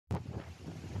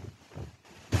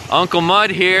Uncle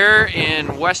Mud here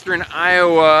in western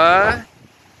Iowa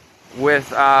with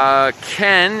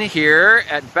Ken here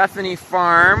at Bethany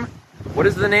Farm. What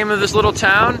is the name of this little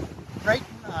town? Brayton,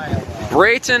 Iowa.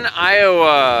 Brayton,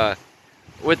 Iowa.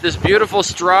 With this beautiful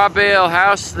straw bale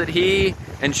house that he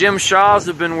and Jim Shawls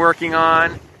have been working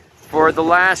on for the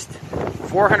last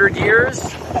 400 years.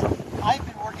 I've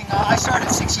been working on, I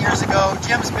started 6 years ago.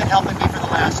 Jim's been helping me for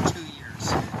the last 2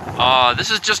 years.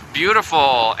 This is just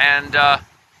beautiful, and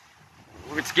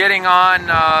it's getting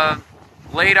on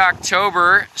late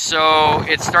October, so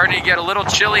it's starting to get a little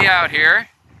chilly out here,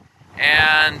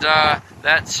 and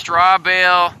that straw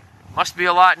bale must be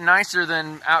a lot nicer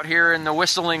than out here in the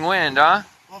whistling wind, huh?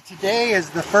 Well, today is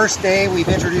the first day we've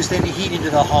introduced any heat into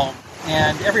the home,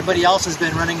 and everybody else has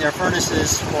been running their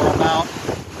furnaces for about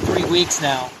 3 weeks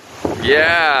now.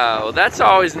 Yeah, well, that's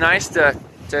always nice to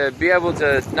be able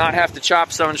to not have to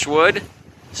chop so much wood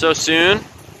so soon.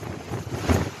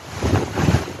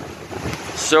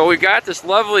 So we got this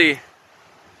lovely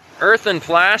earthen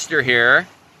plaster here,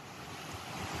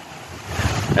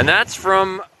 and that's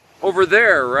from over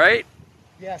there, right?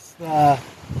 Yes, the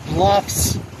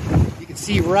bluffs. You can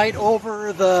see right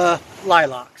over the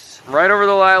lilacs. Right over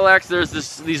the lilacs, there's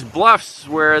these bluffs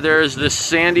where there's this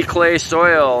sandy clay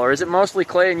soil, or is it mostly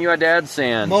clay and you had to add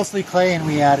sand? Mostly clay and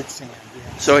we added sand,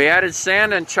 yes. So he added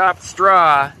sand and chopped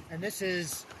straw. And this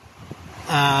is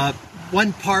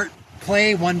 1 part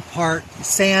clay, 1 part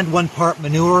sand, 1 part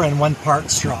manure, and 1 part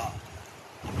straw.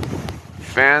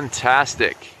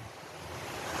 Fantastic.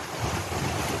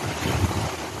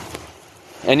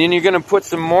 And then you're going to put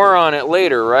some more on it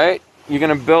later, right? You're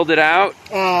going to build it out?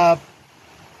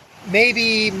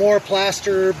 Maybe more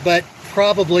plaster, but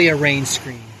probably a rain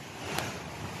screen.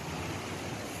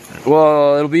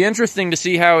 Well, it'll be interesting to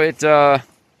see how it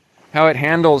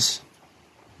handles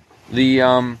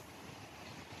the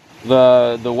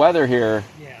weather here.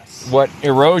 Yes. What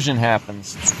erosion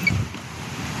happens.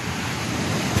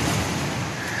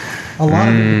 A lot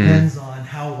of it depends on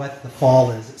how wet the fall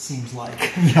is, it seems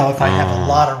like. You know, if I have a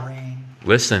lot of rain.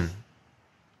 Listen.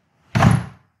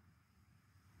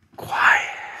 Quiet.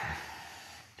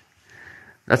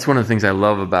 That's one of the things I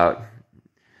love about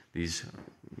these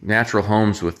natural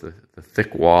homes with the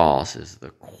thick walls is the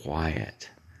quiet.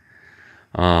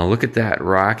 Look at that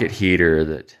rocket heater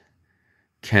that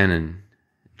Ken and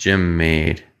Jim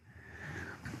made.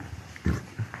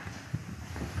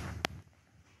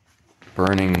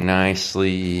 Burning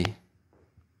nicely.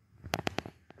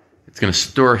 It's going to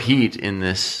store heat in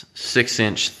this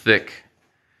 6-inch thick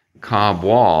cob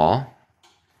wall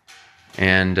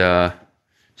and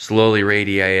slowly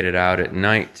radiate it out at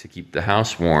night to keep the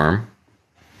house warm.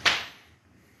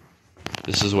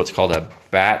 This is what's called a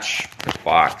batch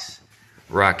box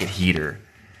rocket heater.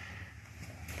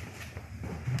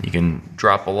 You can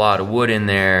drop a lot of wood in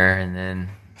there, and then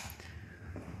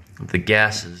the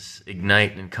gases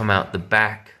ignite and come out the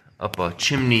back up a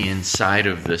chimney inside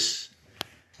of this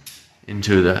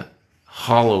into the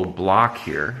hollow block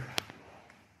here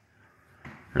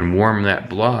and warm that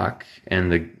block,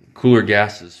 and the cooler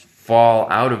gases fall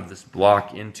out of this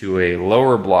block into a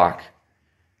lower block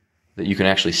that you can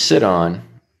actually sit on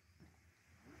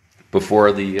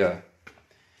before the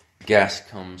gas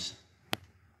comes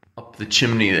up the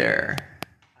chimney there.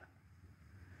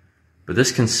 But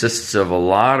this consists of a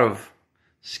lot of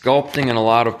sculpting and a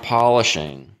lot of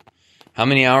polishing. How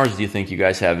many hours do you think you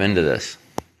guys have into this?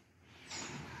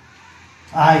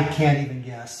 I can't even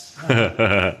guess.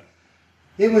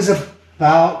 It was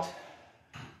about,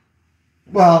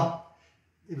 well,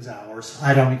 it was hours.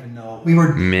 I don't even know. We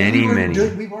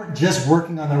weren't just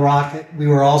working on the rocket. We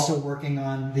were also working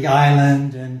on the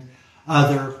island and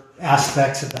other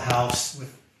aspects of the house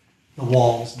with the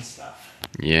walls and stuff.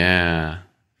 Yeah.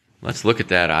 Let's look at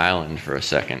that island for a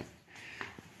second.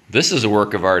 This is a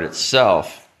work of art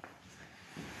itself.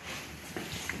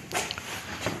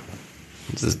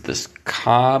 This is this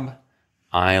Cobb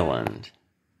Island.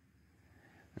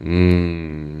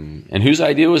 And whose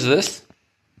idea was this?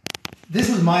 This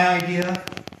was my idea.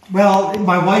 Well,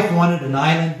 my wife wanted an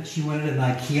island, but she wanted an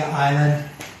IKEA island.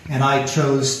 And I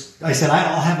said,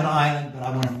 I'll have an island, but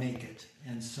I want to make it.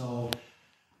 And so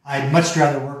I'd much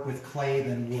rather work with clay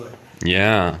than wood.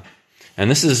 Yeah. And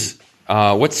this is,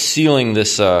 what's sealing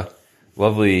this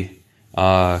lovely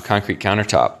concrete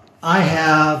countertop? I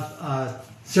have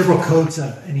several coats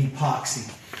of an epoxy.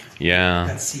 Yeah.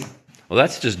 That's sealed. Well,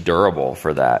 that's just durable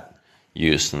for that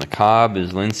use. And the cob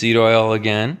is linseed oil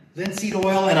again. Linseed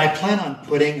oil, and I plan on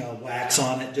putting a wax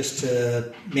on it just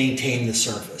to maintain the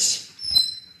surface.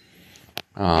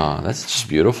 Oh, that's just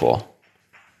beautiful.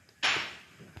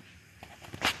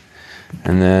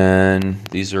 And then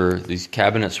these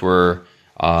cabinets were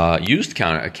used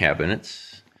counter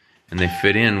cabinets, and they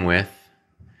fit in with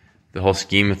the whole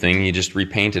scheme of thing. You just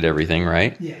repainted everything,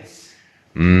 right? Yes.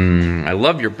 I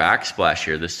love your backsplash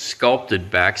here, this sculpted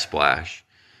backsplash.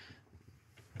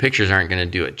 Pictures aren't going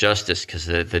to do it justice because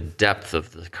the depth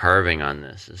of the carving on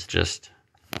this is just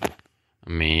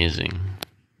amazing.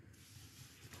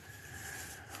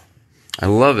 I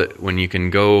love it when you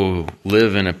can go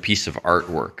live in a piece of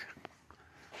artwork.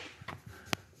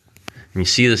 And you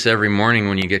see this every morning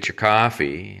when you get your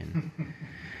coffee. And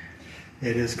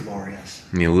It is glorious.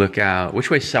 you look out. Which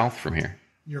way south from here?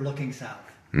 You're looking south.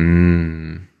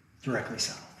 Directly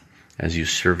south. As you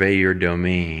survey your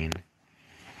domain.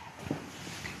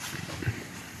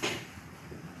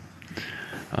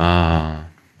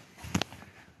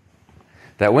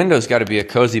 That window's got to be a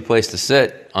cozy place to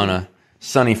sit on a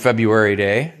sunny February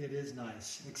day. It is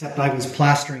nice. Except I was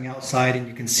plastering outside, and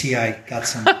you can see I got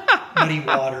some muddy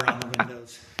water on the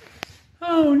windows.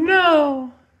 Oh,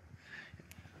 no.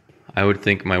 I would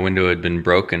think my window had been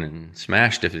broken and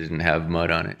smashed if it didn't have mud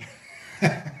on it.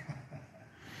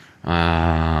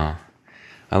 I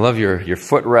love your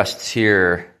footrests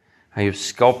here, how you've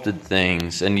sculpted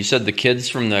things. And you said the kids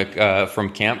from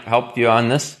camp helped you on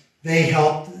this? They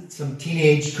helped. Some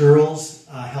teenage girls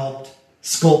helped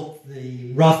sculpt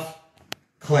the rough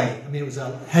clay. I mean, it was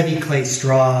a heavy clay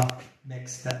straw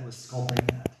mix that was sculpting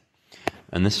that.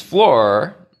 And this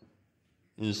floor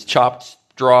is chopped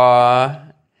straw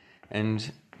and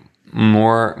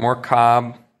more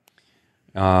cob.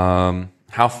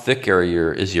 How thick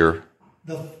is your?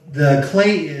 The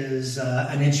clay is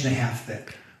 1.5 inches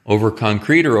thick. Over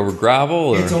concrete or over gravel?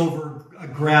 Or? It's over a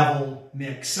gravel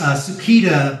mix.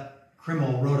 Sukita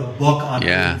Krimmel wrote a book on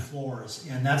wooden floors,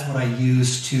 and that's what I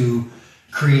used to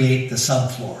create the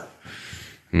subfloor.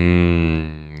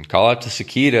 Call out to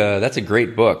Sukita. That's a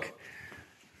great book.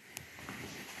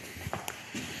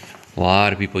 A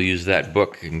lot of people use that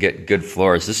book and get good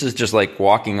floors. This is just like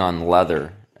walking on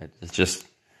leather. It just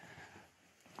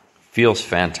feels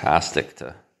fantastic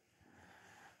to.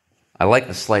 I like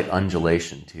the slight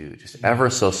undulation too, just ever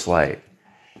so slight.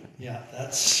 Yeah,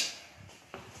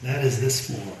 that is this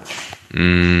floor.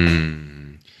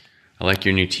 I like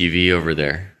your new TV over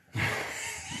there.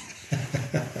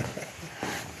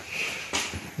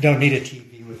 You don't need a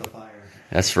TV with a fire.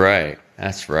 That's right.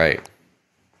 That's right.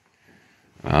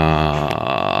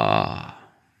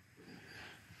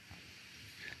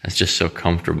 That's just so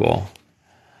comfortable.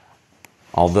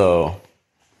 Although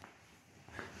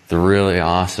the really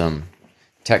awesome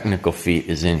technical feat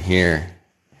is in here.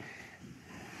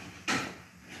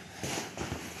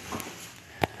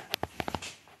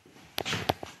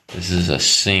 This is a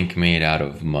sink made out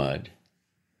of mud.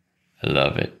 I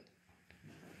love it.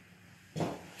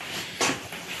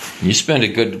 You spend a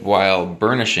good while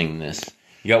burnishing this.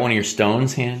 You got one of your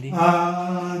stones handy? Yeah,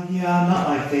 not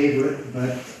my favorite,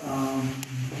 but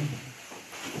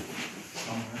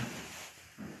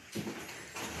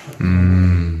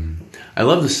I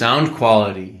love the sound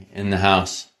quality in the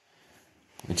house.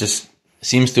 It just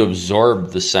seems to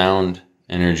absorb the sound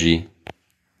energy.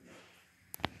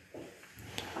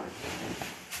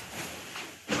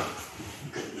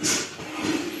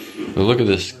 But look at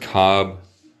this cob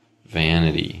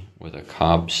vanity with a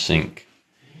cob sink.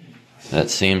 That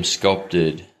same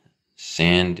sculpted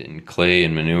sand and clay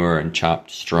and manure and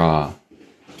chopped straw.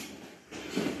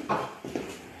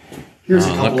 Here's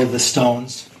a couple of the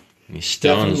stones. These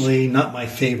stones. Definitely not my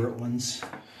favorite ones.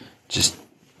 Just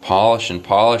polish and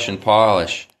polish and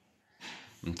polish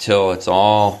until it's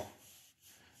all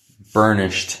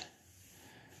burnished.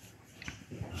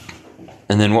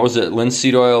 And then what was it?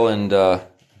 Linseed oil and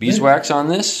beeswax on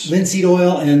this? Linseed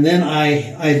oil, and then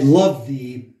I love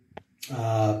the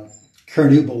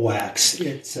carnauba wax.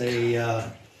 It's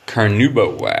a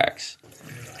carnauba wax.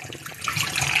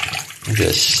 Look at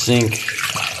a sink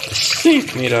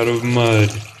made out of mud,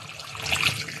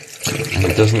 and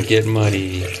it doesn't get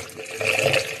muddy.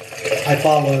 I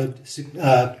followed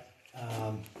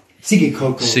Sigi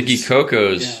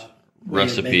Coco's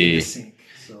recipe. Sink,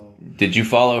 so. Did you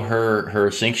follow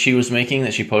her sink she was making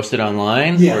that she posted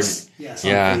online? Yes, on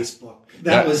Facebook.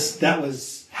 That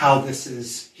was how this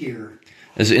is here.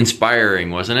 It's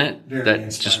inspiring, wasn't it? Very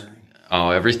inspiring.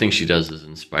 Everything she does is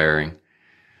inspiring.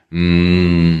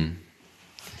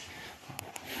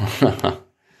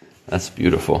 That's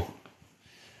beautiful.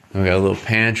 We got a little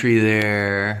pantry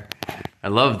there. I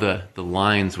love the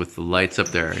lines with the lights up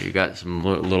there. You got some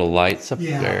little lights up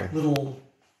there. Yeah, little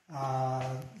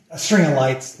a string of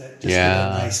lights that just give it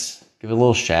nice. Give it a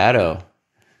little shadow.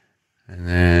 And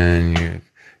then you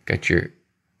got your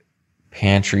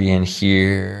pantry in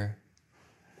here,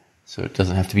 so it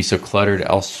doesn't have to be so cluttered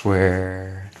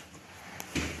elsewhere.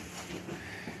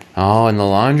 Oh, and the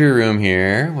laundry room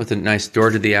here with a nice door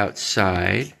to the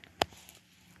outside.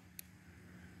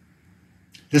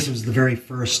 This was the very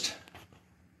first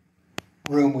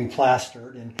room we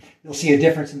plastered, and you'll see a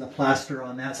difference in the plaster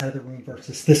on that side of the room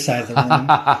versus this side of the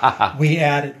room. We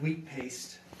added wheat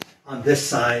paste on this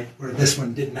side where this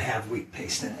one didn't have wheat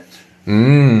paste in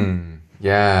it.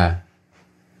 Yeah.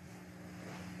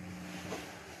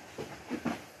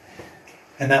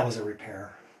 And that was a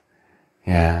repair.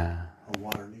 Yeah. A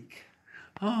water leak.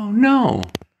 Oh, no.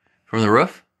 From the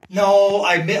roof? No,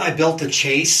 I built the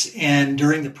chase, and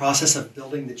during the process of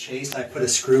building the chase, I put a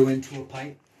screw into a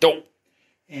pipe. Oh.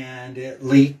 And it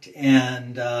leaked,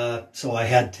 and so I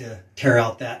had to tear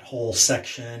out that whole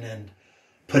section and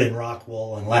put in rock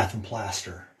wool and lath and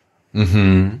plaster.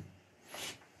 Mm-hmm.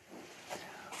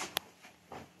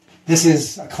 This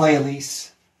is a clay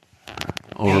Elise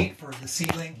paint for the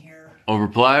ceiling here. Over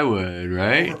plywood,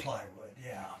 right? Over plywood,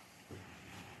 yeah.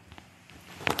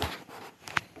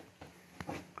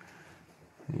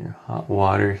 Your hot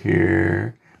water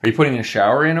here. Are you putting a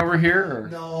shower in over here? Or?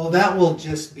 No, that will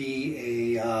just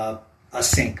be a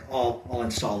sink. I'll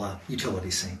install a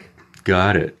utility sink.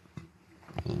 Got it.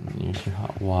 And here's your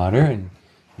hot water and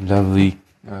lovely.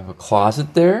 I have a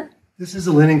closet there. This is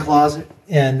a linen closet,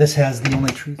 and this has the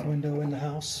only truth window in the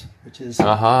house, which is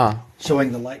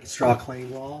showing the light straw clay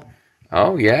wall.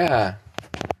 Oh yeah.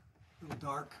 A little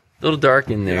dark. A little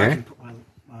dark in there. I can put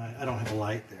I don't have a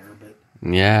light there, but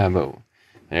yeah, but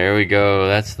there we go.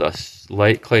 That's the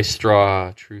light clay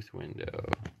straw truth window.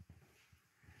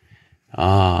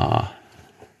 Ah.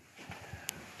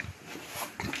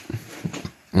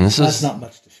 And that's not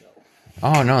much to show.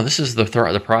 Oh no, this is the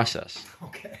process.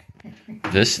 Okay.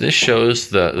 This shows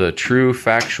the true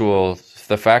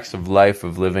the facts of life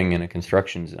of living in a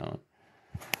construction zone,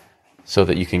 so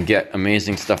that you can get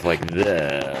amazing stuff like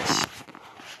this.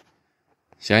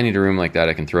 See, I need a room like that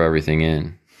I can throw everything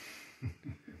in.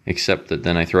 Except that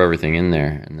then I throw everything in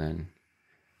there, and then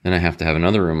I have to have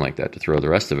another room like that to throw the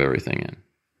rest of everything in.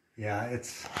 Yeah,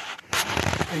 it's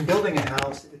in building a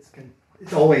house.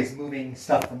 It's always moving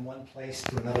stuff from one place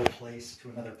to another place to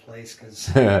another place. Because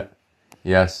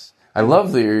yes, I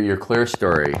love your clear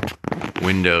story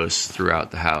windows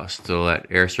throughout the house to let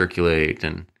air circulate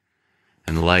and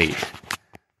light.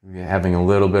 Having a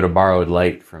little bit of borrowed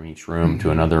light from each room to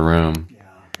another room. Yeah.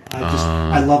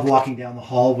 I love walking down the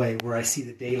hallway where I see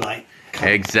the daylight.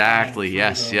 Exactly.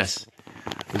 Yes.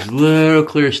 There's little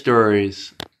clear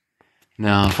stories.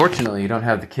 Now, unfortunately, you don't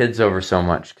have the kids over so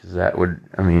much because that would,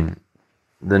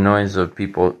 the noise of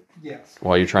people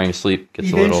while you're trying to sleep gets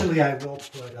Eventually, I will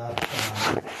put up,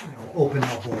 open the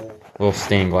whole. Little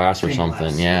stained glass or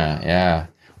something. Yeah.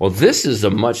 Well, this is a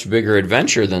much bigger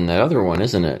adventure than the other one,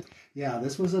 isn't it? Yeah,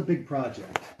 this was a big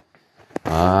project.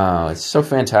 Wow, it's so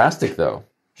fantastic, though.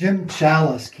 Jim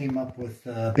Chalice came up with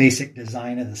the basic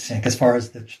design of the sink as far as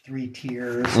the 3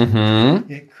 tiers.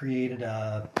 Mm-hmm. It created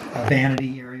a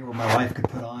vanity area where my wife could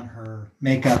put on her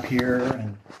makeup here.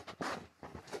 And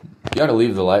you got to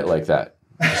leave the light like that.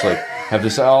 Just like have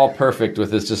this all perfect with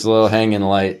this just little hanging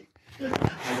light. I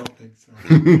don't think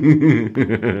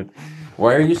so.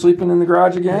 Why are you sleeping in the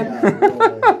garage again?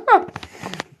 Yeah,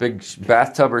 Big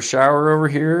bathtub or shower over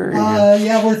here?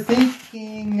 Yeah, we're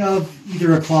thinking of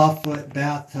either a clawfoot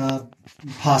bathtub,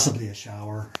 possibly a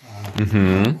shower.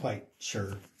 Not quite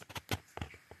sure.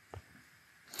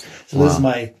 So this is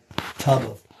my tub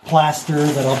of plaster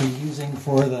that I'll be using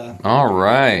for the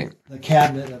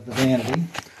cabinet of the vanity.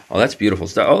 Oh, that's beautiful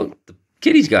stuff. Oh, the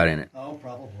kitty's got in it. Oh,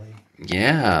 probably.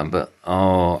 Yeah, but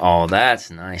oh,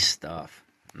 that's nice stuff.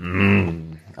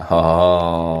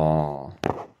 Oh.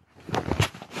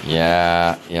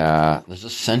 Yeah. There's a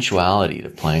sensuality to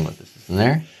playing with this, isn't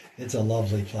there? It's a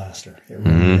lovely plaster. It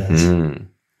really is. You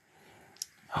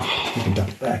can dump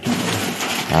it back in there.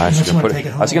 I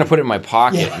was going to put it in my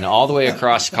pocket, and all the way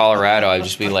across Colorado, I'd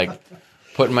just be like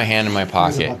putting my hand in my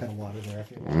pocket. There's a bucket of water there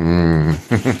if you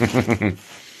want.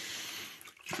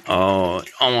 Oh,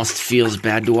 it almost feels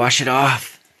bad to wash it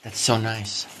off. That's so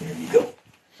nice. There you go.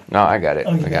 No, I got it.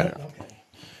 Oh, I got it. Okay.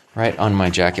 Right on my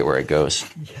jacket where it goes.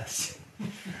 Yes.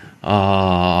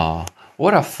 Oh,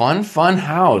 what a fun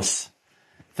house.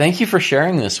 Thank you for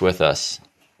sharing this with us.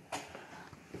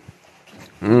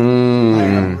 I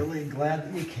am really glad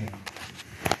that you came.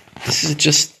 This is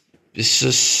just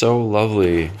so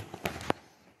lovely.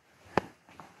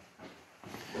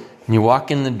 And you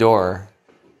walk in the door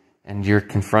and you're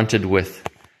confronted with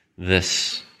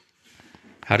this.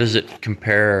 How does it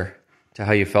compare to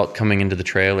how you felt coming into the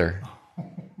trailer?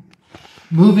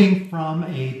 moving from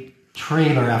a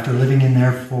trailer after living in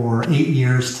there for 8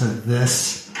 years to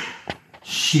this,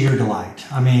 sheer delight.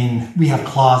 I mean, we have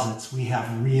closets, we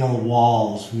have real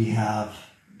walls, we have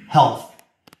health.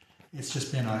 It's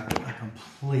just been a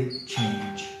complete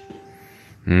change.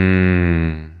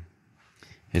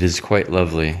 It is quite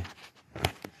lovely.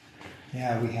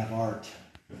 Yeah, we have art.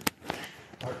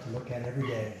 Art to look at every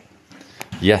day.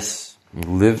 Yes, we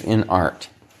live in art.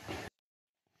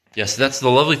 Yes, that's the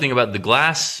lovely thing about the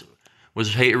glass,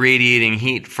 was radiating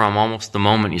heat from almost the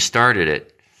moment you started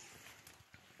it.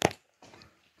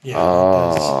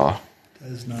 Yeah,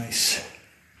 that is nice.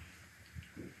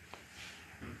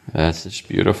 That's just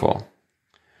beautiful.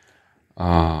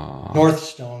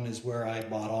 Northstone is where I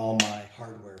bought all my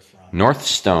hardware from.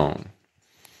 Northstone.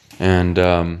 And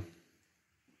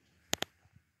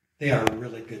they are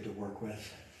really good to work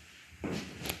with.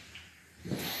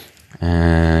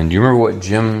 And do you remember what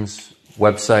Jim's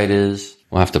website is?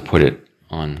 We'll have to put it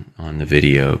on the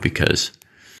video because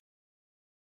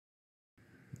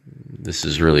this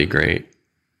is really great.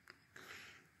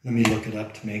 Let me look it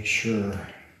up to make sure.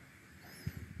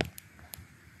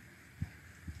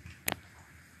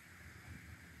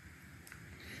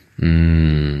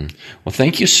 Well,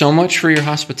 thank you so much for your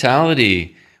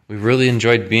hospitality. We really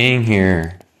enjoyed being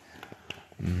here.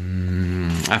 I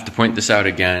have to point this out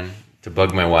again to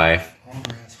bug my wife. Home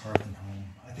is harder than home.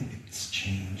 I think it's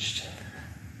changed.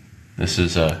 This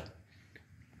is a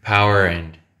power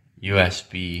and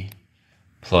USB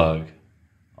plug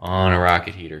on a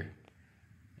rocket heater,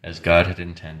 as God had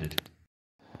intended.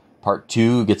 Part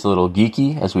 2 gets a little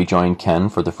geeky as we join Ken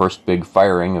for the first big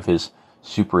firing of his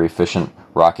super efficient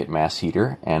rocket mass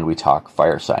heater, and we talk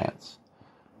fire science.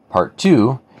 Part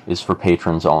 2 is for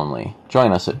patrons only.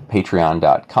 Join us at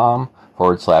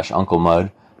patreon.com/Uncle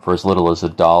Mud for as little as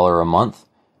 $1 a month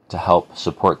to help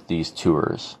support these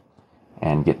tours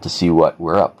and get to see what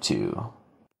we're up to.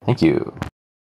 Thank you.